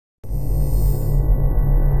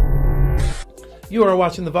You are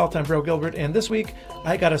watching The Volatile Bro Gilbert, and this week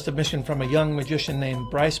I got a submission from a young magician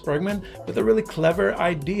named Brice Bergman with a really clever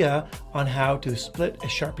idea on how to split a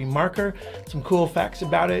Sharpie marker. Some cool facts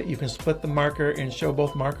about it: you can split the marker and show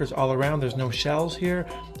both markers all around. There's no shells here.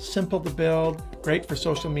 Simple to build, great for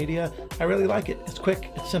social media. I really like it. It's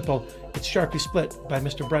quick, it's simple. It's Sharpie Split by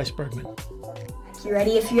Mr. Brice Bergman. You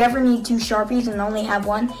ready? If you ever need two Sharpies and only have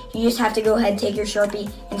one, you just have to go ahead, take your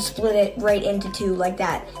Sharpie, and split it right into two like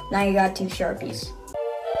that. Now you got two Sharpies.